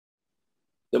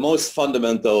the most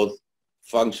fundamental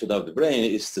function of the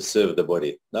brain is to serve the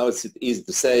body. Now it's easy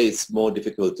to say, it's more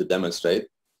difficult to demonstrate.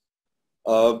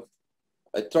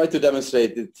 I try to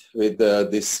demonstrate it with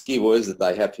these keywords that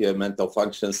I have here: mental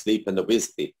function, sleep, and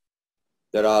obesity.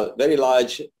 There are very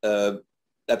large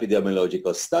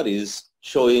epidemiological studies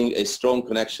showing a strong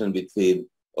connection between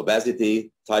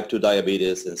obesity, type 2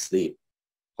 diabetes, and sleep.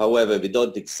 However, we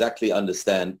don't exactly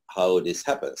understand how this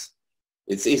happens.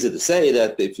 It's easy to say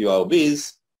that if you are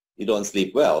obese, you don't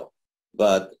sleep well.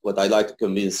 But what I'd like to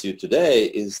convince you today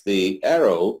is the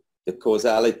arrow, the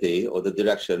causality, or the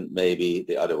direction may be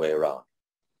the other way around.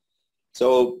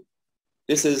 So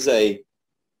this is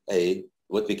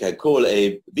what we can call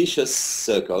a vicious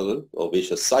circle or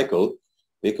vicious cycle,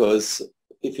 because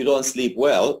if you don't sleep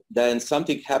well, then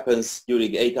something happens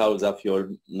during 8 hours of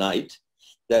your night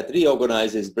that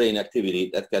reorganizes brain activity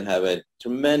that can have a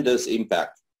tremendous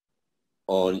impact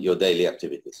on your daily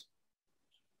activities.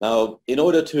 Now, in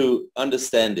order to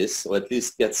understand this, or at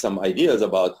least get some ideas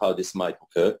about how this might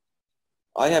occur,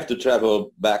 I have to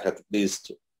travel back at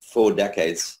least 4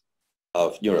 decades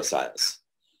of neuroscience.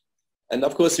 And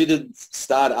of course, we didn't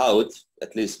start out,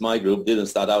 at least my group didn't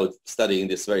start out studying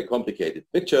this very complicated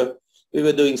picture. We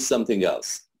were doing something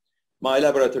else. My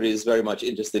laboratory is very much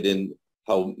interested in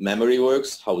how memory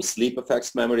works, how sleep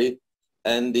affects memory,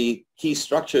 and the key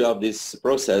structure of this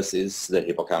process is the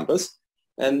hippocampus.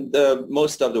 And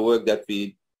most of the work that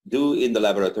we do in the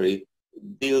laboratory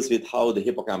deals with how the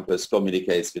hippocampus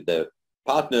communicates with the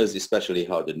partners, especially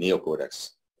how the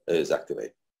neocortex is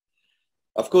activated.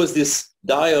 Of course, this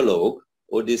dialogue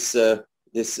or this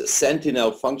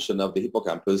sentinel function of the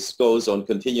hippocampus goes on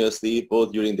continuously,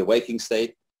 both during the waking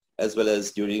state as well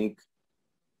as during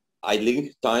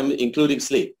idling time, including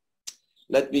sleep.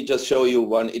 Let me just show you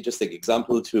one interesting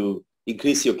example to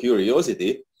increase your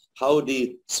curiosity, how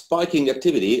the spiking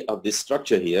activity of this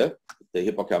structure here, the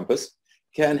hippocampus,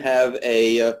 can have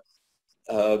a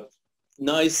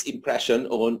nice impression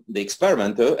on the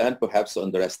experimenter and perhaps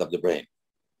on the rest of the brain.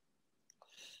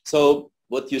 So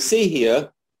what you see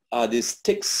here are these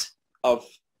ticks of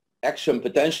action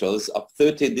potentials of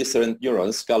 13 different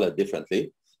neurons colored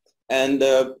differently. And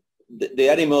the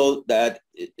animal that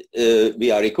we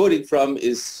are recording from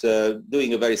is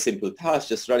doing a very simple task,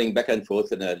 just running back and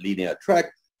forth in a linear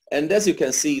track. And as you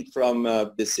can see from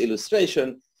this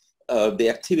illustration, the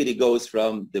activity goes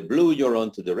from the blue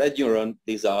neuron to the red neuron.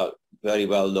 These are very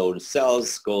well-known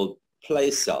cells called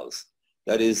place cells.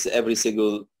 That is, every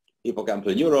single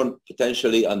hippocampal neuron,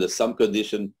 potentially under some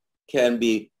condition, can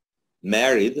be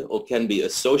married or can be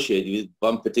associated with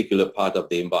one particular part of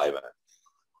the environment.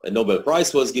 A Nobel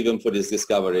Prize was given for this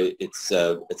discovery. It's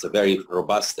a very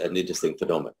robust and interesting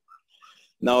phenomenon.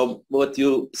 Now, what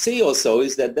you see also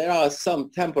is that there are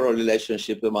some temporal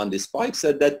relationship among the spikes,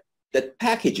 and that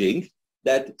packaging,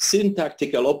 that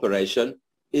syntactical operation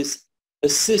is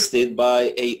assisted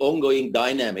by an ongoing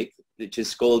dynamic which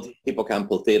is called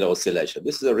hippocampal theta oscillation.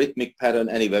 This is a rhythmic pattern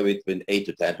anywhere between 8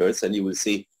 to 10 hertz, and you will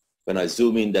see when I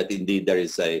zoom in that indeed there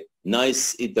is a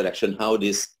nice interaction how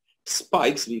these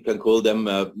spikes, we can call them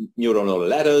neuronal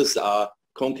ladders, are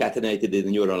concatenated in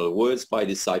neuronal words by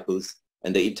these cycles,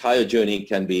 and the entire journey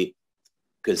can be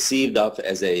conceived of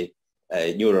as a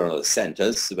neuronal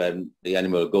sentence when the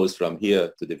animal goes from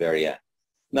here to the very end.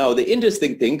 Now, the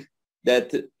interesting thing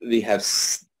that we have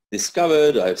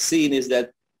discovered, I've seen, is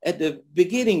that at the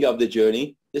beginning of the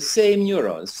journey, the same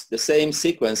neurons, the same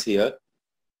sequence here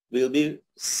will be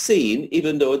seen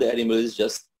even though the animal is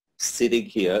just sitting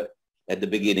here at the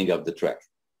beginning of the track.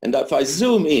 And if I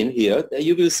zoom in here,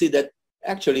 you will see that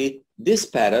actually this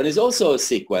pattern is also a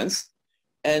sequence,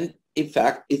 and in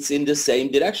fact it's in the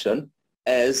same direction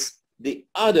as the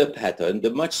other pattern, the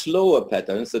much slower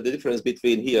pattern. So the difference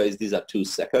between here is these are 2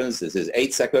 seconds, this is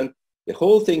 8 seconds. The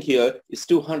whole thing here is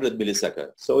 200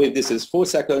 milliseconds. So if this is 4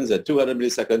 seconds and 200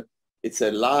 milliseconds, it's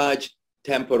a large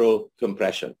temporal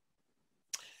compression.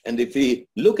 And if we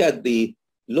look at the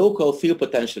local field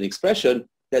potential expression,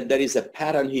 that there is a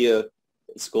pattern here,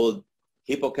 it's called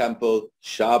hippocampal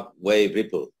sharp wave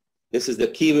ripple. This is the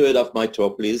keyword of my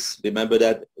talk, please. Remember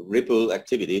that ripple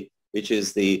activity, which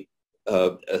is the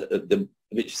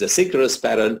which is a synchronous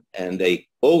pattern and a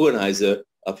organizer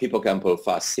of hippocampal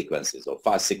fast sequences or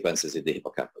fast sequences in the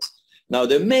hippocampus. Now,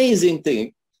 the amazing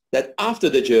thing that after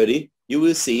the journey, you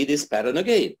will see this pattern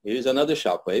again. Here is another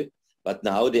sharp wave, but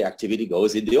now the activity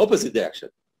goes in the opposite direction.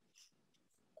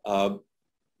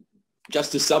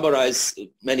 Just to summarize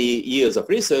many years of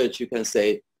research, you can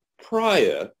say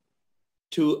prior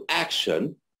to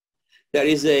action, there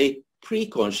is a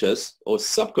preconscious or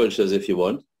subconscious, if you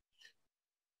want,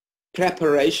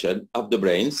 preparation of the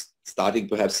brains starting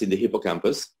perhaps in the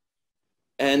hippocampus.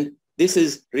 And this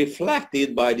is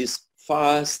reflected by this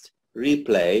fast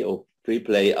replay or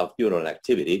preplay of neural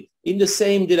activity in the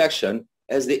same direction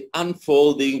as the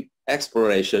unfolding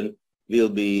exploration will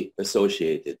be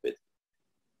associated with.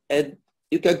 And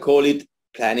you can call it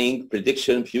planning,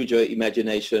 prediction, future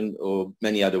imagination, or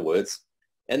many other words.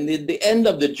 And at the end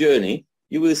of the journey,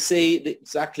 you will see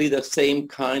exactly the same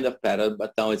kind of pattern,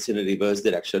 but now it's in a reverse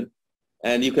direction.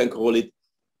 And you can call it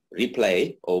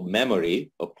replay or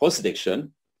memory or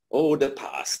post-diction or the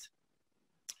past.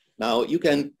 Now you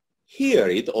can hear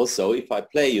it also if I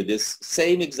play you this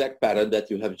same exact pattern that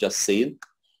you have just seen.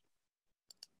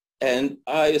 And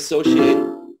I associate,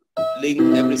 link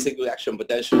every single action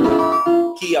potential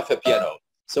with key of a piano.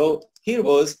 So here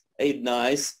was a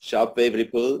nice sharp wave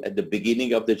ripple at the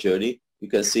beginning of the journey. You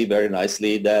can see very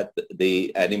nicely that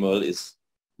the animal is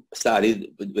started,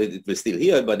 it was still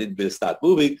here, but it will start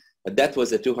moving. But that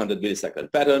was a 200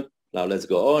 millisecond pattern. Now let's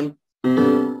go on.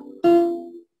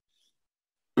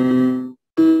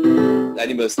 The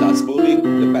animal starts moving,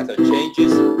 the pattern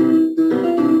changes.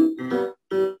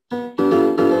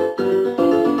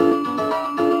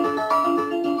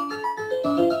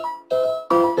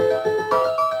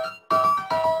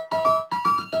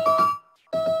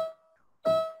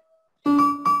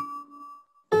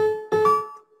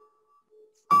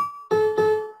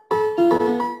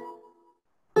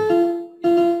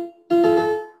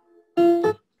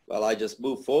 I just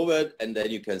move forward, and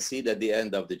then you can see that at the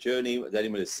end of the journey, the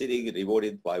animal is sitting,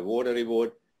 rewarded by water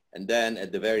reward, and then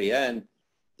at the very end,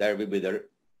 there will be the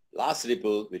last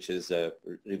ripple, which is a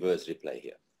reverse replay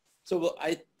here. So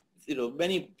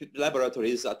many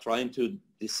laboratories are trying to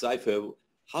decipher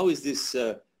how is this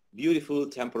beautiful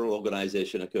temporal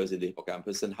organization occurs in the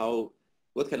hippocampus and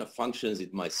what kind of functions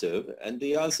it might serve. And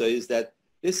the answer is that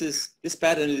this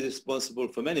pattern is responsible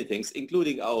for many things,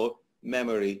 including our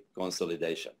memory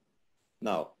consolidation.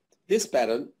 Now, this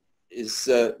pattern is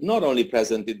not only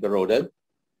present in the rodent,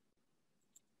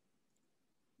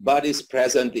 but is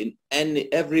present in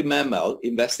every mammal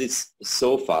investigated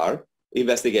so far,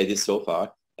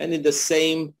 and in the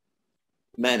same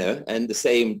manner and the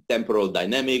same temporal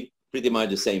dynamic, pretty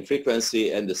much the same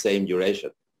frequency and the same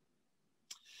duration.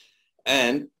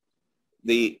 And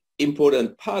the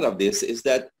important part of this is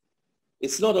that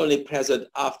it's not only present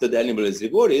after the animal is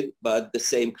rewarded, but the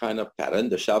same kind of pattern,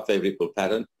 the sharp wave ripple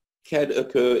pattern, can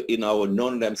occur in our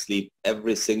non-REM sleep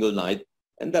every single night,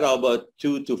 and there are about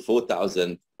 2,000 to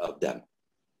 4,000 of them.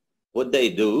 What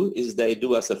they do is they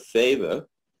do us a favor,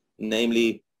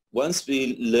 namely, once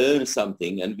we learn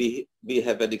something and we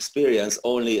have an experience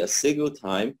only a single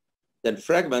time, then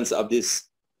fragments of this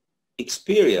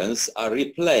experience are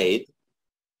replayed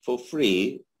for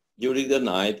free during the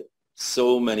night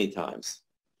so many times.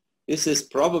 This is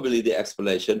probably the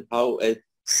explanation how a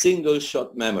single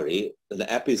shot memory, an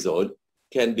episode,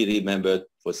 can be remembered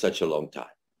for such a long time.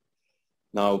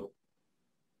 Now,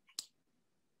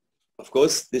 of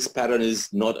course, this pattern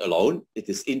is not alone. It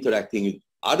is interacting with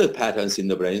other patterns in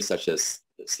the brain, such as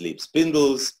sleep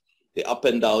spindles, the up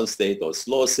and down state or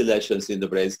slow oscillations in the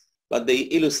brain. But the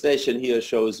illustration here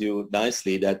shows you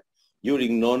nicely that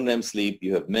during non-REM sleep,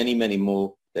 you have many, many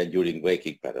more than during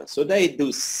waking patterns. So they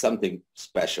do something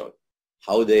special.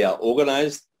 How they are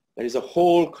organized, there is a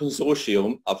whole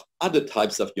consortium of other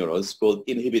types of neurons called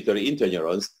inhibitory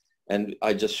interneurons. And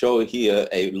I just show here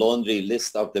a laundry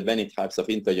list of the many types of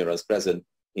interneurons present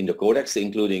in the cortex,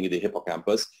 including the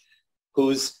hippocampus,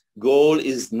 whose goal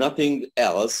is nothing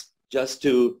else just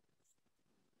to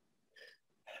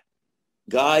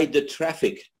guide the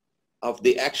traffic of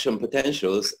the action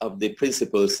potentials of the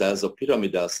principal cells or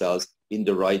pyramidal cells in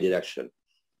the right direction.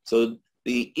 So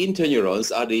the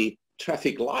interneurons are the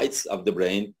traffic lights of the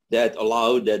brain that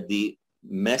allow that the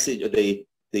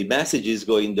messages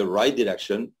go in the right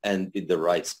direction and with the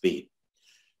right speed.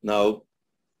 Now,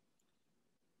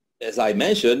 as I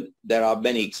mentioned, there are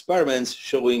many experiments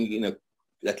showing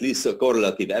at least a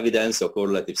correlative evidence or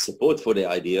correlative support for the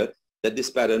idea that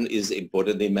this pattern is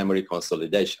important in memory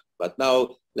consolidation. But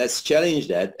now let's challenge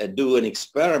that and do an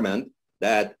experiment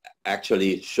that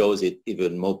actually shows it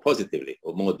even more positively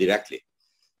or more directly.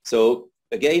 So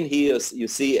again, here you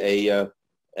see a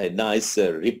nice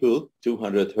ripple,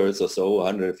 200 hertz or so,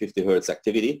 150 hertz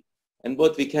activity. And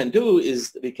what we can do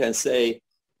is we can say,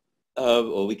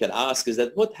 or we can ask is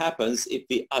that what happens if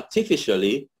we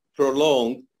artificially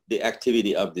prolong the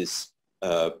activity of this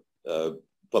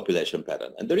population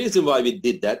pattern? And the reason why we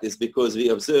did that is because we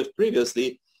observed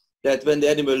previously that when the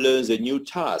animal learns a new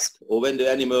task or when the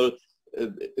animal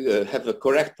have a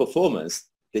correct performance,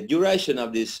 the duration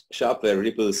of these sharp wave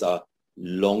ripples are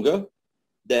longer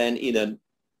than in a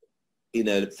in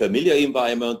a familiar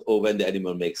environment or when the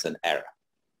animal makes an error.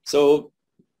 So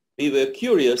we were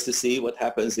curious to see what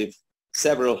happens if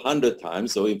several hundred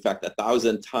times, or in fact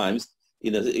 1,000 times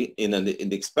in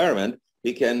the experiment,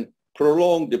 we can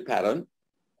prolong the pattern.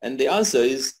 And the answer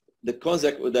is that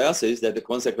the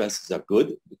consequences are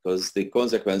good, because the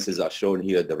consequences are shown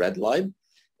here, the red line.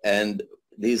 And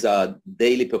these are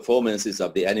daily performances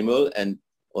of the animal. And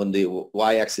on the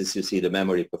y-axis, you see the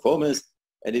memory performance.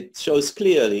 And it shows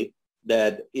clearly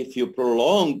that if you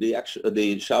prolong the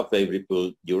sharp wave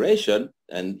ripple duration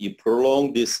and you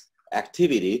prolong this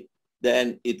activity,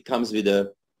 then it comes with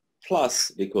a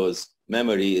plus, because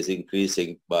memory is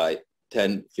increasing by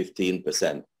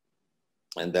 10–15%.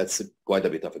 And that's quite a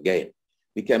bit of a gain.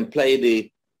 We can play the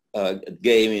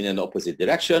game in an opposite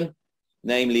direction.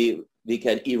 Namely, we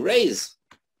can erase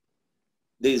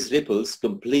these ripples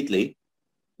completely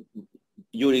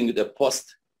during the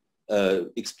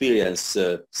post-experience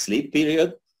sleep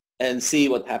period and see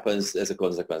what happens as a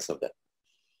consequence of that.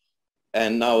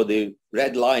 And now the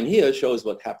red line here shows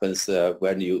what happens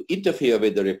when you interfere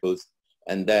with the ripples,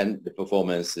 and then the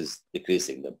performance is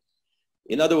decreasing them.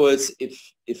 In other words,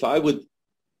 if I would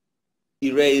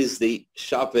erase the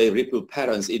sharp wave ripple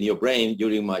patterns in your brain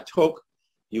during my talk,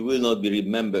 you will not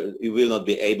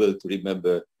be able to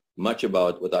remember much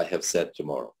about what I have said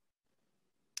tomorrow.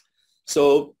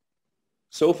 So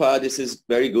far this is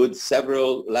very good.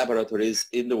 Several laboratories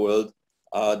in the world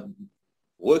are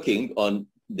working on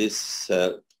this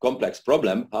complex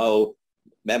problem, how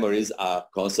memories are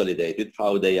consolidated,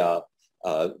 how they are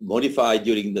modified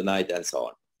during the night, and so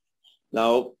on.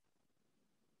 Now,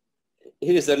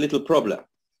 here is a little problem.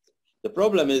 The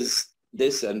problem is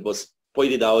this, and was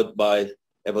pointed out by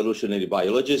evolutionary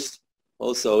biologists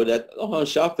also, that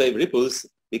sharp wave ripples,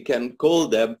 we can call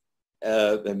them,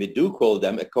 and we do call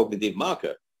them, a cognitive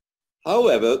marker.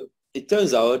 However, it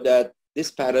turns out that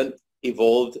this pattern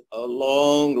evolved a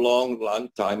long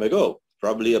time ago,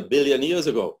 probably 1 billion years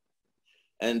ago.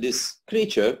 And this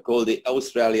creature called the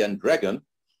Australian dragon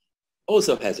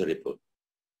also has a ripple,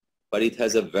 but it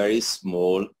has a very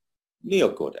small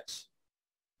neocortex.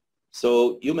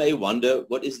 So you may wonder,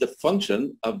 what is the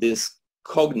function of this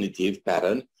cognitive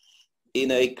pattern in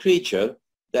a creature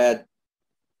that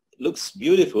looks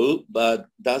beautiful but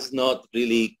does not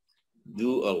really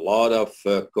do a lot of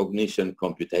cognition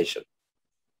computation?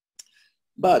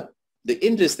 But the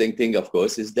interesting thing, of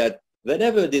course, is that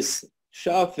whenever this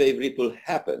sharp wave ripple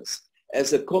happens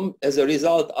as a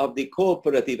result of the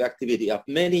cooperative activity of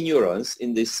many neurons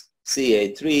in this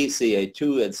CA3,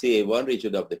 CA2, and CA1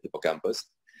 region of the hippocampus,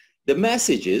 the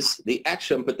messages, the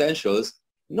action potentials,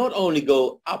 not only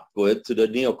go upward to the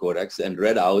neocortex and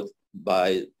read out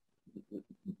by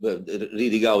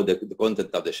reading out the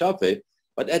content of the sharp wave,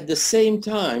 but at the same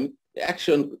time,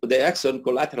 the axon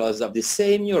collaterals of the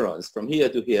same neurons from here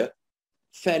to here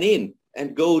fan in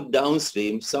and go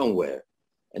downstream somewhere.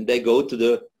 And they go to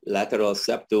the lateral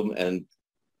septum and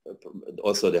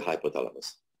also the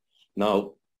hypothalamus.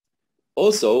 Now,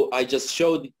 also, I just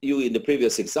showed you in the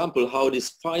previous example how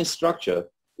this fine structure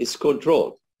is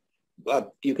controlled.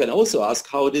 But you can also ask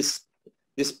how this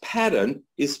pattern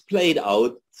is played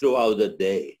out throughout the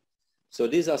day. So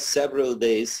these are several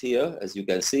days here. As you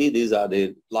can see, these are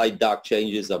the light-dark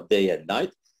changes of day and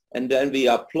night. And then we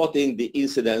are plotting the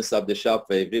incidence of the sharp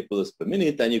wave ripples per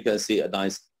minute, and you can see a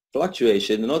nice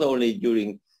fluctuation, not only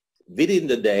within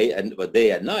the day and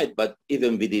night, but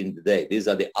even within the day. These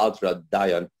are the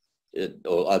ultradian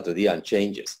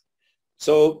changes.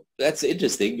 So that's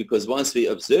interesting, because once we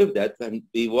observed that, then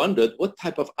we wondered what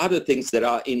type of other things there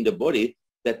are in the body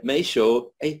that may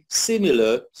show a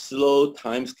similar slow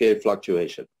timescale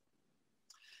fluctuation.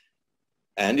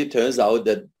 And it turns out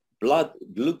that blood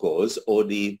glucose, or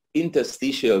the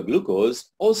interstitial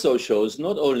glucose, also shows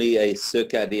not only a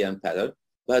circadian pattern,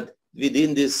 but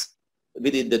within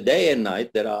the day and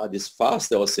night, there are these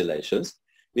fast oscillations,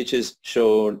 which is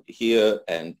shown here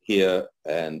and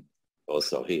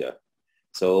also here.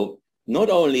 So not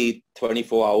only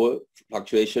 24-hour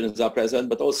fluctuations are present,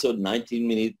 but also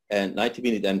 90-minute and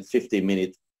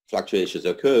 50-minute fluctuations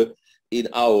occur in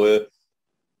our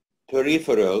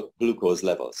peripheral glucose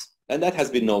levels. And that has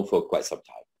been known for quite some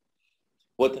time.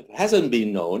 What hasn't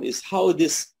been known is how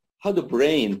the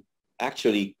brain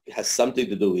actually has something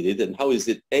to do with it, and how is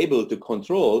it able to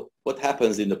control what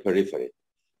happens in the periphery.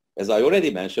 As I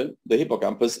already mentioned, the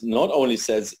hippocampus not only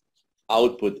sends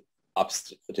output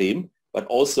upstream, but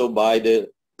also by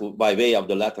way of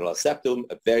the lateral septum,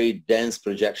 a very dense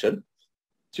projection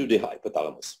to the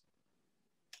hypothalamus.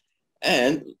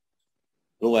 And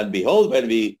lo and behold, when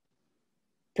we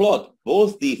plot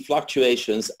both the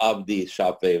fluctuations of the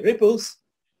sharp wave ripples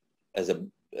as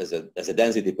a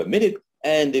density per minute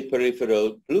and the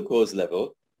peripheral glucose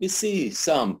level, we see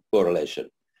some correlation.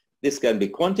 This can be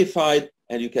quantified,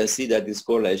 and you can see that this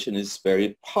correlation is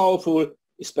very powerful,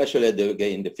 especially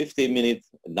again in the 15 minutes,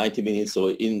 90 minutes,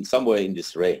 or in somewhere in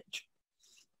this range.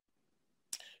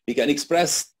 We can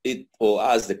express it or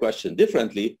ask the question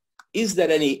differently. Is there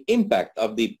any impact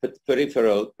of the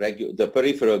peripheral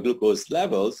glucose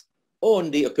levels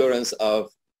on the occurrence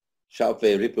of sharp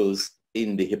wave ripples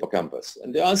in the hippocampus?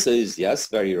 And the answer is yes,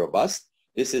 very robust.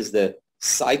 This is the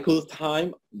cycle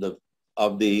time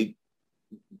of the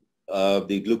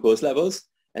glucose levels,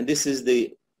 and this is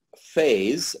the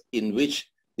phase in which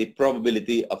the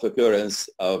probability of occurrence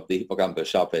of the hippocampal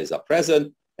sharp waves are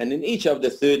present. And in each of the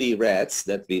 30 rats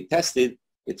that we tested,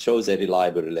 it shows a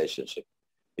reliable relationship.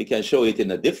 We can show it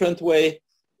in a different way,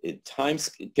 in time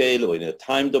scale or in a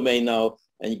time domain now,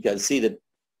 and you can see that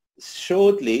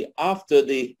shortly after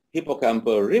the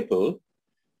hippocampal ripple,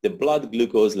 the blood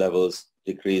glucose levels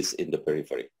decrease in the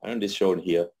periphery. And it's shown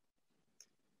here.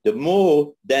 The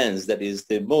more dense, that is,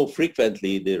 the more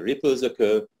frequently the ripples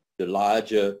occur, the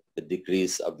larger the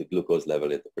decrease of the glucose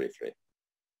level in the periphery.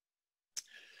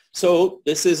 So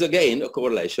this is again a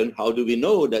correlation. How do we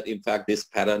know that in fact this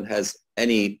pattern has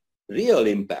any real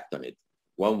impact on it?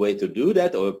 One way to do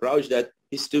that or approach that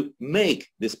is to make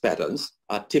these patterns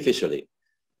artificially.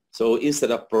 So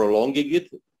instead of prolonging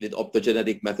it with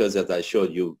optogenetic methods that I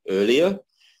showed you earlier,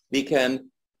 we can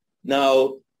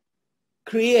now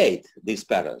create these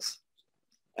patterns.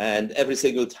 And every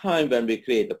single time when we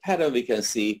create a pattern, we can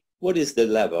see what is the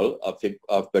level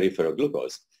of peripheral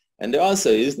glucose. And the answer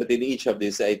is that in each of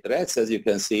these 8 rats, as you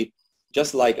can see,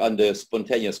 just like under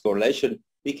spontaneous correlation,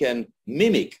 we can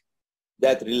mimic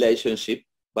that relationship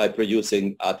by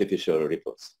producing artificial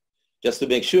ripples. Just to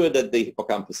make sure that the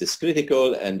hippocampus is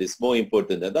critical and is more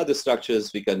important than other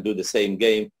structures, we can do the same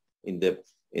game in the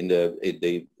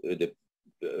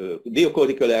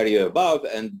neocortical area above,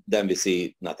 and then we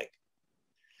see nothing.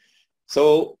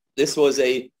 So this was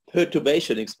a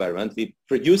perturbation experiment. We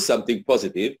produced something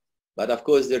positive, but of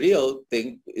course the real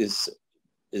thing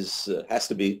has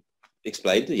to be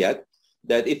explained yet,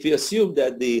 that if we assume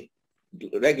that the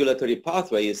regulatory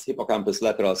pathway is hippocampus,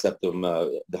 lateral septum,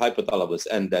 the hypothalamus,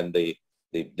 and then the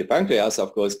pancreas,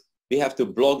 of course, we have to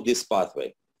block this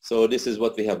pathway. So this is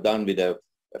what we have done with a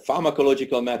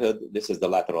pharmacological method. This is the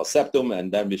lateral septum,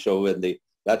 and then we show when the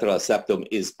lateral septum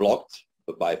is blocked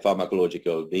by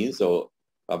pharmacological means or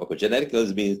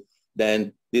pharmacogenetic means,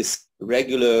 then this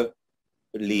regularly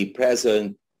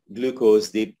present glucose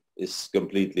dip is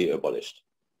completely abolished.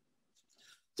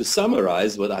 To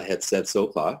summarize what I had said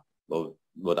so far, or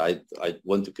what I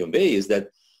want to convey is that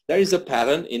there is a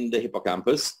pattern in the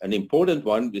hippocampus, an important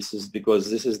one. This is because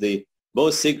this is the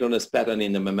most synchronous pattern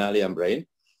in the mammalian brain,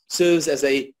 serves as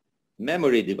a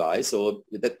memory device or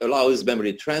that allows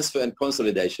memory transfer and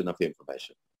consolidation of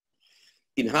information.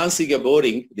 Enhancing and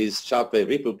avoiding these sharp wave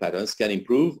ripple patterns can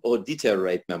improve or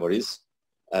deteriorate memories,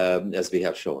 as we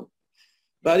have shown.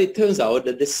 But it turns out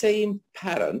that the same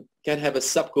pattern can have a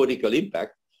subcortical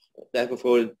impact.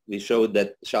 Therefore, we showed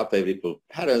that sharp wave ripple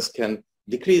patterns can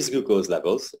decrease glucose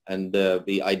levels, and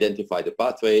we identify the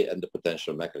pathway and the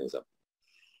potential mechanism.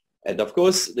 And of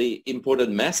course, the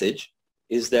important message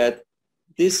is that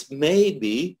this may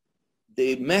be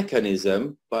the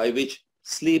mechanism by which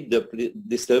sleep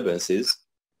disturbances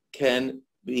can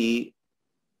be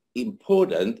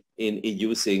important in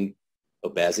inducing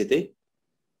obesity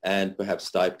and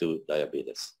perhaps type 2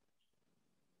 diabetes.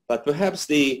 But perhaps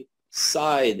the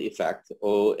side effect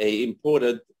or an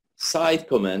important side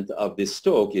comment of this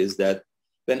talk is that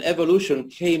when evolution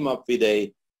came up with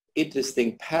an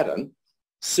interesting pattern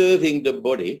serving the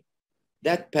body,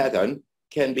 that pattern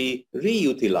can be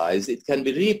reutilized, it can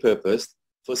be repurposed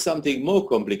for something more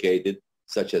complicated,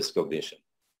 such as cognition.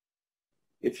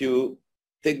 If you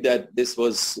think that this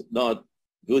was not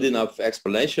good enough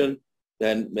explanation,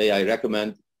 then may I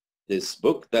recommend this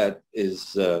book that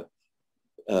is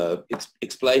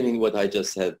explaining what I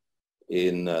just said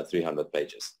in 300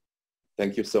 pages.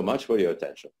 Thank you so much for your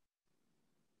attention.